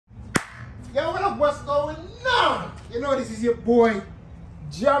Yo, what up? What's going on? You know this is your boy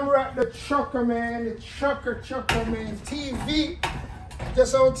Jamrat the Trucker, man. The Trucker man. TV.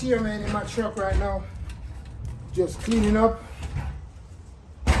 Just out here, man, in my truck right now. Just cleaning up.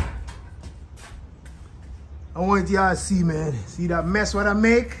 I want y'all to see, man. See that mess what I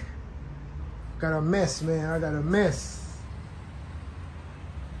make? Got a mess, man. I got a mess.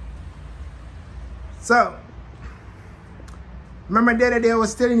 So, remember the other day I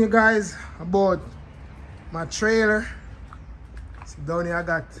was telling you guys about my trailer. So down here I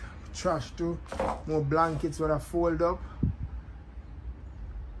got trash too. More blankets what I fold up.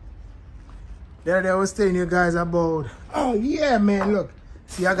 The other day I was telling you guys about, oh yeah, man, look.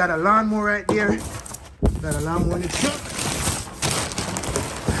 See, I got a lawnmower right there. Got a lawnmower in the truck.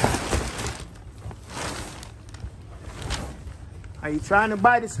 Are you trying to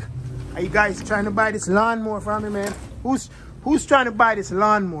buy this? Are you guys trying to buy this lawnmower from me, man? Who's trying to buy this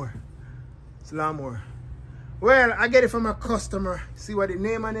lawnmower? It's lawnmower. Well, I get it from a customer. See what the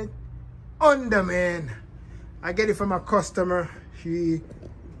name on it? Under, man. I get it from a customer. She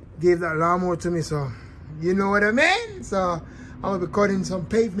gave that lawnmower to me, so you know what I mean? So I'm gonna be cutting some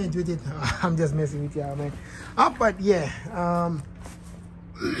pavement with it. I'm just messing with y'all, man. But yeah,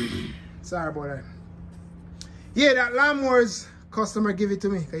 sorry about that. Yeah, that lawnmower's customer give it to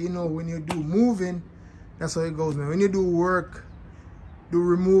me, because you know when you do moving, that's how it goes, man. When you do work, do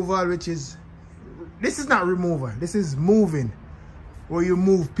removal, which is, this is not removal, this is moving, where you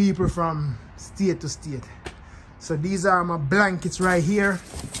move people from state to state. So these are my blankets right here.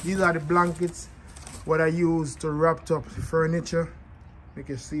 These are the blankets what I use to wrap up furniture. You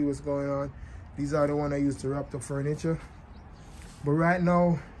can see what's going on. These are the one I use to wrap up furniture. But right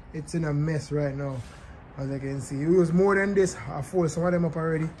now, it's in a mess right now. As I can see, it was more than this. I folded some of them up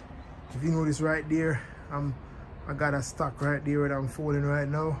already. If you notice right there, I got a stock right there that I'm folding right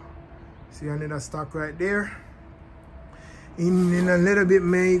now. See another stock right there. In a little bit,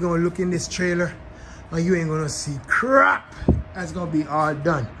 man, you're gonna look in this trailer and you ain't gonna see crap. That's gonna be all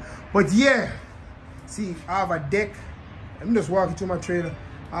done. But yeah, see, I have a deck. I'm just walking to my trailer.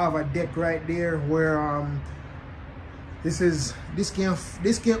 I have a deck right there where this can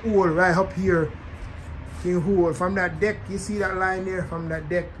hold right up here. Can hold from that deck. You see that line there? From that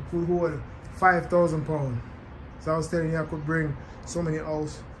deck, it could hold 5,000 pounds. So I was telling you I could bring so many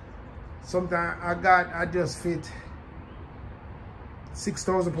house. Sometimes I just fit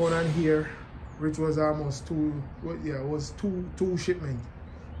 6,000 pounds on here, which was almost two shipment.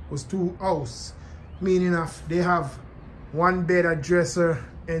 It was 2 house. Meaning they have 1 bed, a dresser,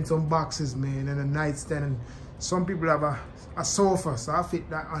 and some boxes, man, and a nightstand. And some people have a sofa, so I fit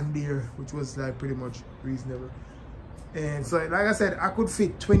that on there, which was like pretty much reasonable. And so, like I said, I could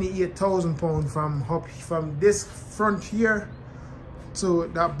fit 28,000 pounds from this front here to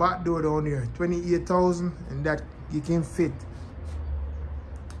that back door down here. 28,000, and that you can fit.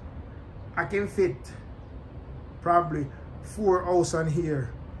 I can fit probably 4 house on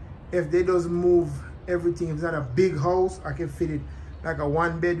here. If they doesn't move everything, if it's not a big house, I can fit it like a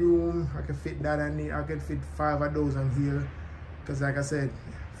 1 bedroom. I can fit that on there. I can fit 5 of those on here. Because like I said,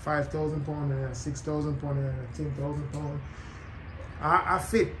 5,000 pounds and 6,000 pounds and 10,000 pounds. I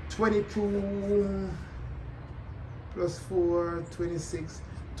fit 22 plus 4, 26,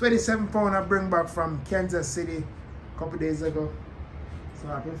 27 pounds I bring back from Kansas City a couple days ago.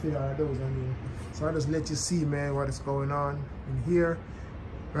 So I can fit all of those on here. So I just let you see, man, what is going on in here.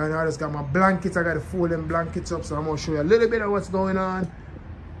 Right now I just got my blankets. I got to fold them blankets up. So I'm going to show you a little bit of what's going on.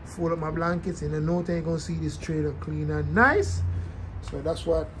 Fold up my blankets. And in no time you're going to see this trailer clean and nice. So that's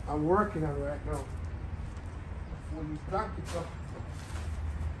what I'm working on right now. Fold these blankets up.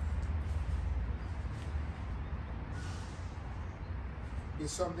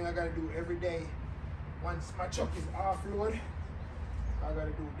 It's something I got to do every day. Once my truck is off-road, I got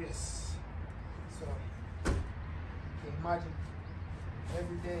to do this. So you can imagine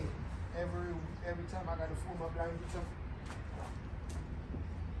every day, every time I got to fold my blankets up.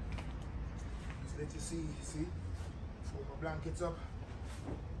 Just let you see, fold my blankets up.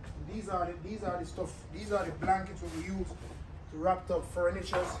 And these are the blankets what we use to wrap up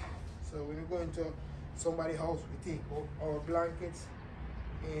furniture. So when we go into somebody's house, we take our blankets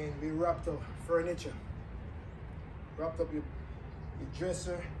and we wrapped up furniture. Wrapped up your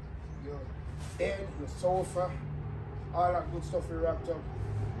dresser, your bed, your sofa, all that good stuff we wrapped up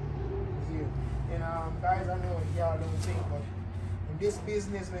here. And guys, I know y'all don't think, but in this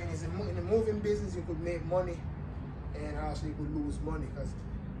business, man, in the moving business, you could make money and also you could lose money because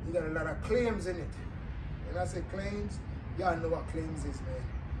you got a lot of claims in it. When I say claims, y'all know what claims is, man.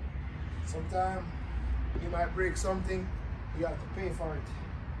 Sometimes you might break something, you have to pay for it.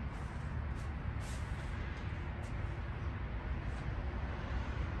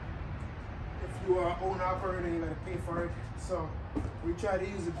 you are owner operator, you gotta pay for it. So we try to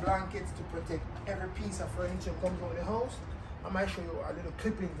use the blankets to protect every piece of furniture comes out of the house. I might show you a little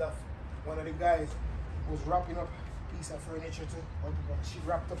clippings of one of the guys who was wrapping up a piece of furniture too. She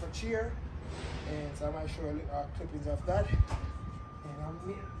wrapped up a chair, and so I might show you clippings of that. And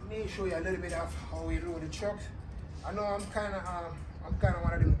I may show you a little bit of how we load the truck. I know I'm kind of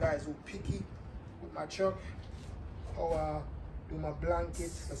one of them guys who picky with my truck. How I do my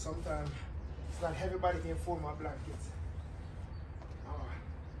blankets, because sometimes it's not everybody can fold my blankets.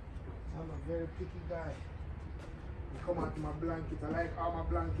 I'm a very picky guy. Come out to my blanket. I like how my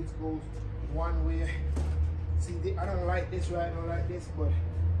blankets goes one way. See, I don't like this right, I don't like this, but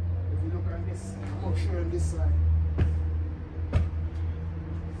if you look at this, I'm gonna show you this side.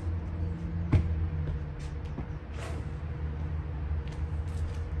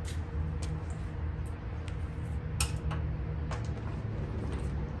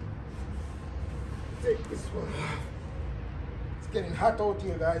 Take this one. It's getting hot out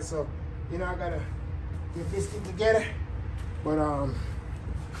here, guys, so you know I gotta get this thing together. But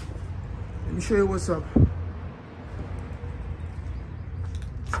let me show you what's up.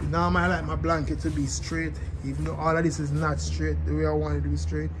 See, now I like my blanket to be straight, even though all of this is not straight the way I want it to be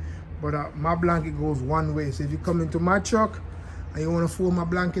straight. But my blanket goes one way. So if you come into my truck and you want to fold my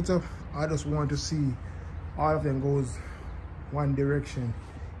blanket up, I just want to see all of them goes one direction,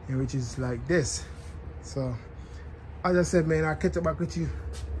 and which is like this. So as I said, man, I'll catch up back with you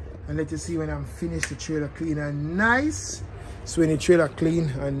and let you see when I'm finished the trailer clean and nice. So when the trailer clean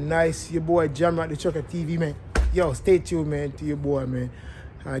and nice, your boy Jam at the Trucker TV, man. Yo, stay tuned, man, to your boy, man.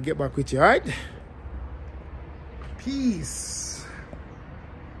 I'll get back with you, all right? Peace.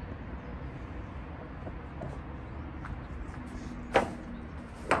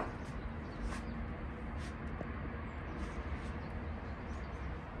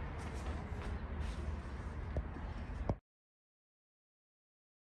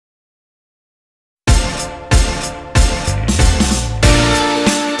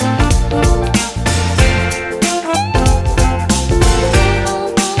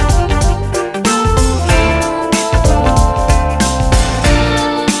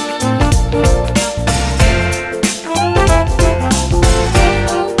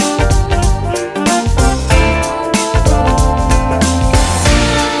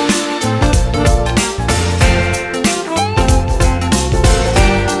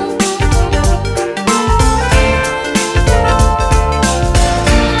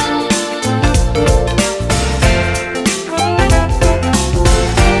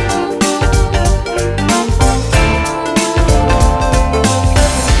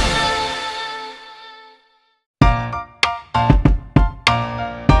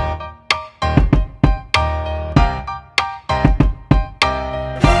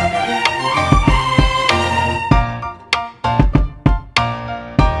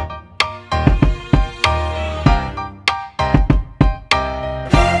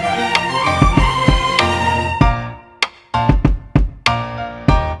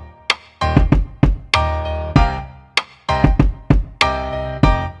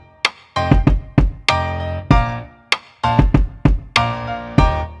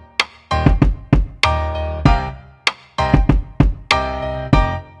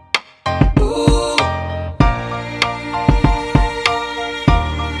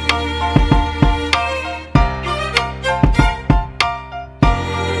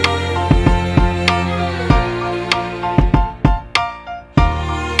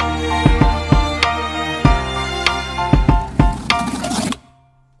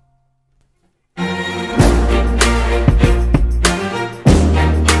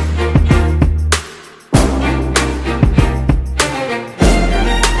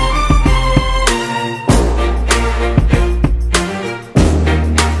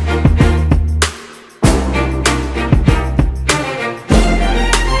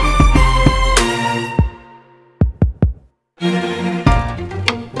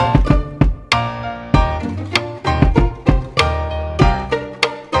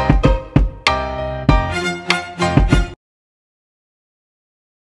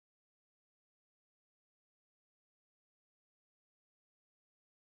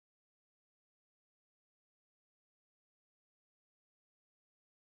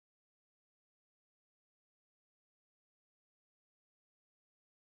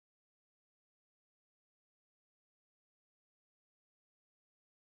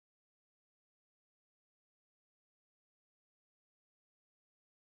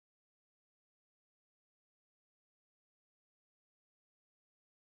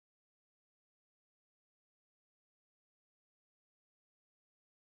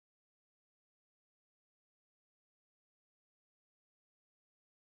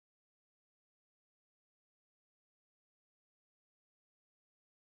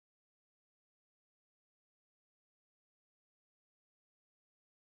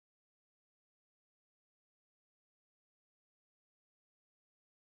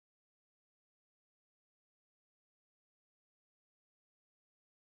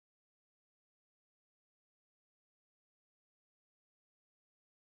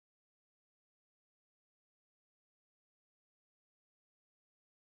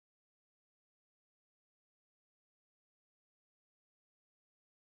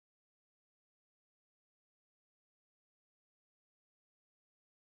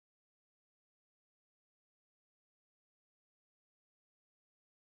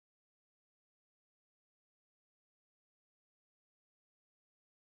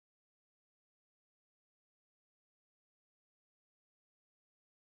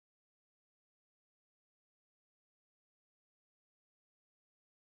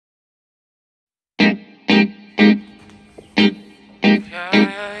 Yo.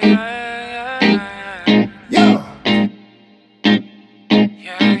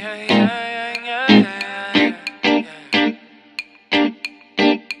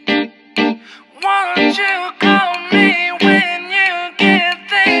 Won't you call me when you get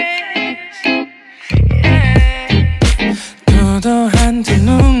this? 도도한 두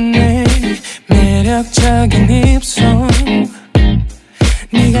눈에 매력적인 입술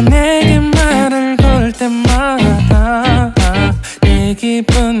네가 내게 말을 걸 때마다 내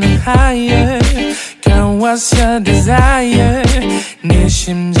기분은 higher Girl, what's your desire? 네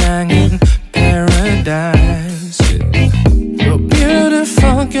심장은 paradise You're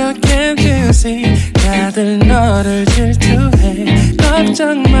beautiful, girl, can't you see? 다들 너를 질투해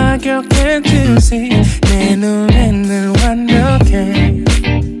걱정 마, girl, can't you see? 내 눈엔 늘 완벽해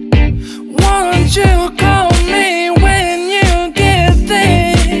Won't you call me when you get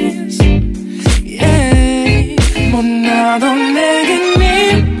this? Yeah, 뭐 나도 내겐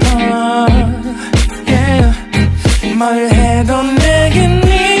이뻐 Yeah, 뭘 해도 내겐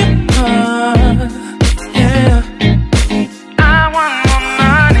이뻐 Yeah I want more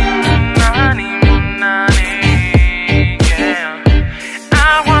money, money, more money Yeah I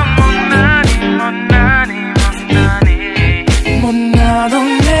want more money, more money, more money 뭐 나도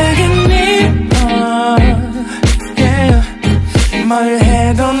내겐 이뻐 Yeah 뭘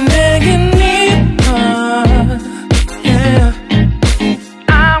해도 내겐 이뻐 Yeah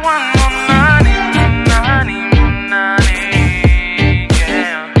I want more money, more money, more money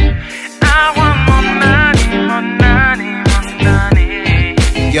Yeah I want more money, more money, more money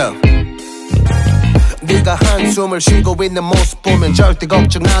Yo. 네가 한숨을 쉬고 있는 모습 보면 절대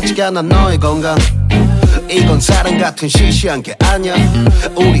걱정하지 않아 너의 건강 이건 사랑 같은 시시한 게 아니야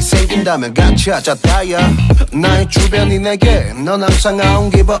우리 생긴다면 같이 하자 다야 나의 주변이 내게 넌 항상 I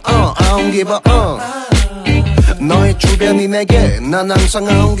don't give a I don't give a 너의 주변이 내게 난 항상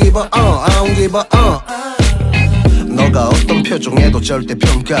I don't give a I don't give a 너가 어떤 표정에도 절대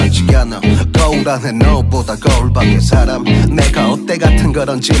평가하지 않아 거울 안에 너보다 거울 밖의 사람 내가 어때 같은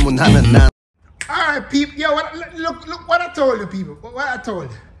그런 질문하면 난 Alright, people. Yo, look what I told you, people. What I told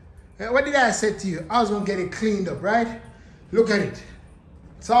you. What did I say to you? I was going to get it cleaned up, right? Look at it.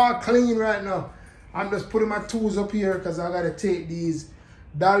 It's all clean right now. I'm just putting my tools up here because I got to take these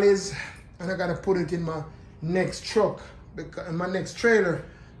dollies and I got to put it in my next truck, in my next trailer,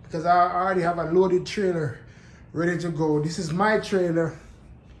 because I already have a loaded trailer ready to go. This is my trailer.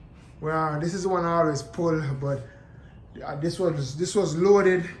 Well, this is the one I always pull, but this was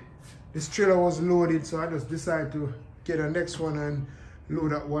loaded. This trailer was loaded, so I just decided to get the next one and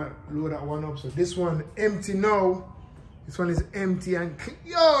load that one up. So this one empty now. This one is empty and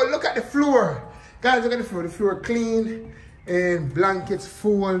yo, look at the floor. Guys, look at the floor. The floor clean and blankets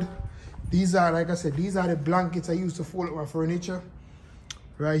fold. These are, like I said, these are the blankets I used to fold up my furniture.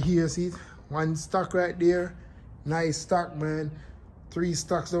 Right here, see it? One stock right there. Nice stock, man. 3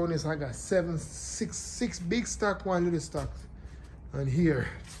 stocks down this. I got 6 big stock, 1 little stock. And here,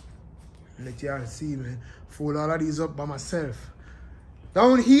 let y'all see, man. Fold all of these up by myself.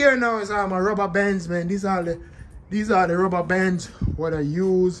 Down here now is all my rubber bands, man. These are the rubber bands what I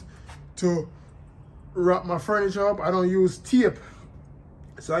use to wrap my furniture up. I don't use tape,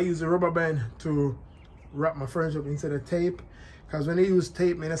 so I use the rubber band to wrap my furniture up instead of tape. Because when I use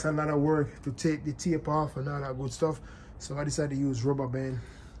tape, man, that's a lot of work to take the tape off and all that good stuff. So I decided to use rubber band,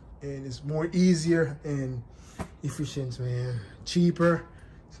 and it's more easier and efficient, man. Cheaper.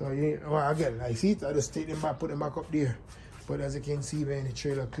 So yeah, well, I get it. I see it. I just take them back, put them back up there. But as you can see, man, the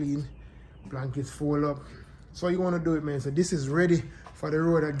trailer clean, blankets fold up. So you want to do it, man. So this is ready for the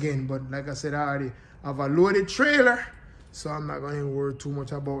road again. But like I said, I already have a loaded trailer, so I'm not going to worry too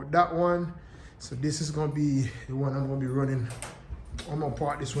much about that one. So this is going to be the one I'm going to be running. I'm going to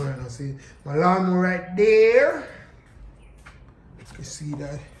park this one and I see my lawnmower right there. You see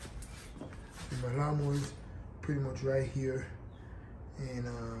that? My lawnmower is pretty much right here. And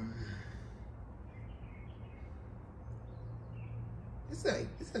it's like,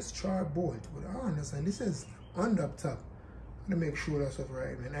 it says char bolt, but I don't understand. This is on the top. I'm gonna make sure that's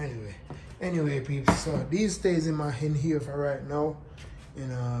right, man. Anyway, people. So these stays in here for right now,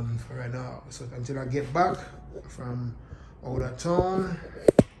 and for right now. So until I get back from out of town,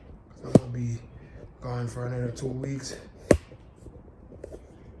 I'm gonna be gone for another 2 weeks.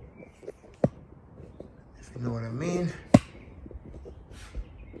 If you know what I mean.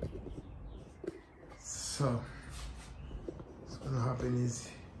 So what's gonna happen is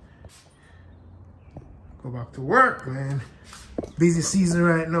go back to work, man. Busy season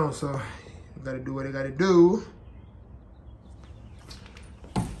right now, so gotta do what I gotta do.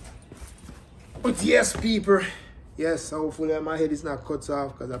 But yes, people, Yes, hopefully my head is not cut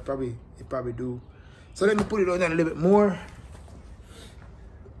off because it probably do. So let me put it on there a little bit more.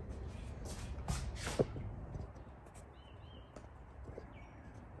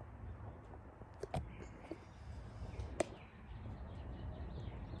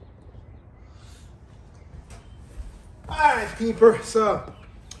 Alright people, so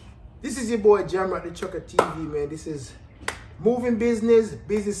this is your boy Jamrock the Trucker TV, man. This is moving business,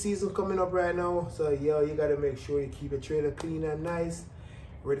 busy season coming up right now. So yo, you gotta make sure you keep your trailer clean and nice,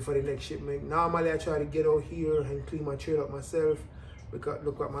 ready for the next shipment. Normally I try to get out here and clean my trailer up myself because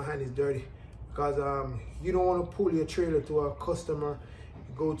look what my hand is dirty. Because you don't want to pull your trailer to a customer.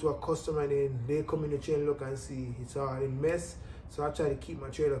 You go to a customer and then they come in the trailer, look and see it's all in mess. So I try to keep my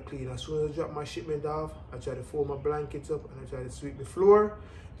trailer clean. As soon as I drop my shipment off, I try to fold my blankets up and I try to sweep the floor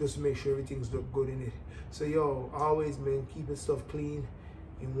just to make sure everything's look good in it. So yo, always man, keep your stuff clean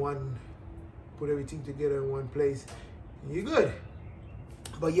in one, put everything together in one place, and you're good.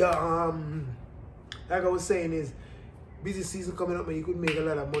 But yeah, like I was saying is, busy season coming up, man, you could make a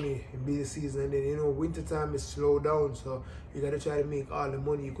lot of money in busy season, and then you know winter time is slow down, so you gotta try to make all the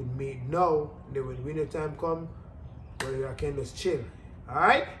money you could make now. And then when winter time come, well, you can just chill.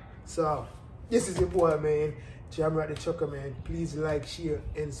 Alright? So this is your boy, man, Jamrock the Trucker, man. Please like, share,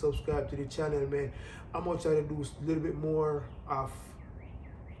 and subscribe to the channel, man. I'm gonna try to do a little bit more of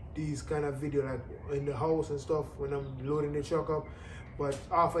these kind of video, like in the house and stuff when I'm loading the truck up. But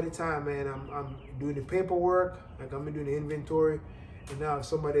half of the time, man, I'm doing the paperwork, like I'm doing the inventory, and now if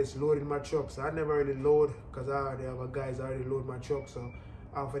somebody's loading my truck, so I never really load because I already have a guys already load my truck. So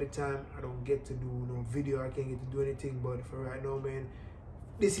half of the time I don't get to do no video, I can't get to do anything. But for right now, man,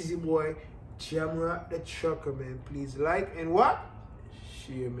 this is your boy Jamrock the Trucker, man. Please like and what?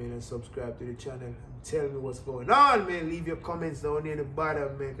 Share, man, and subscribe to the channel and tell me what's going on, man. Leave your comments down there in the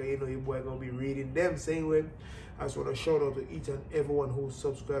bottom, man, because you know your boy gonna be reading them same way. I just want to shout out to each and everyone who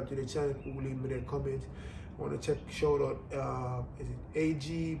subscribed to the channel, who leave me their comments. I want to shout out is it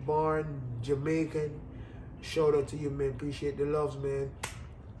AG Barn Jamaican. Shout out to you, man. Appreciate the loves, man.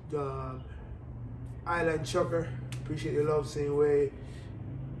 Island Trucker, appreciate the love same way.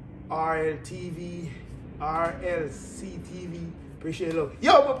 RLTV, RLCTV, appreciate the love.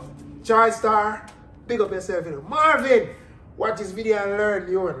 Yo, Charles Star, big up yourself, you know. Marvin, watch this video and learn,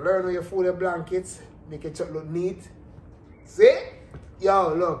 yo, and learn how you fold your blankets, make your truck look neat. See?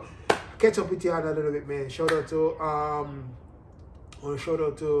 Yo, look, catch up with you a little bit, man. Shout out to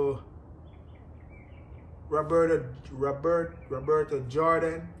Roberta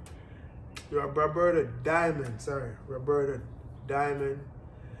Jordan. Roberta Diamond, sorry, Roberta Diamond.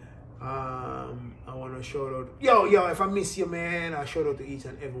 I want to shout out, yo, if I miss you, man, I shout out to each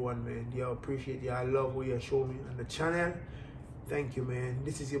and everyone, man. Yo, appreciate you. I love what you show me on the channel. Thank you, man.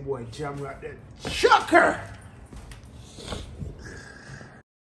 This is your boy Jamrock the Trucker.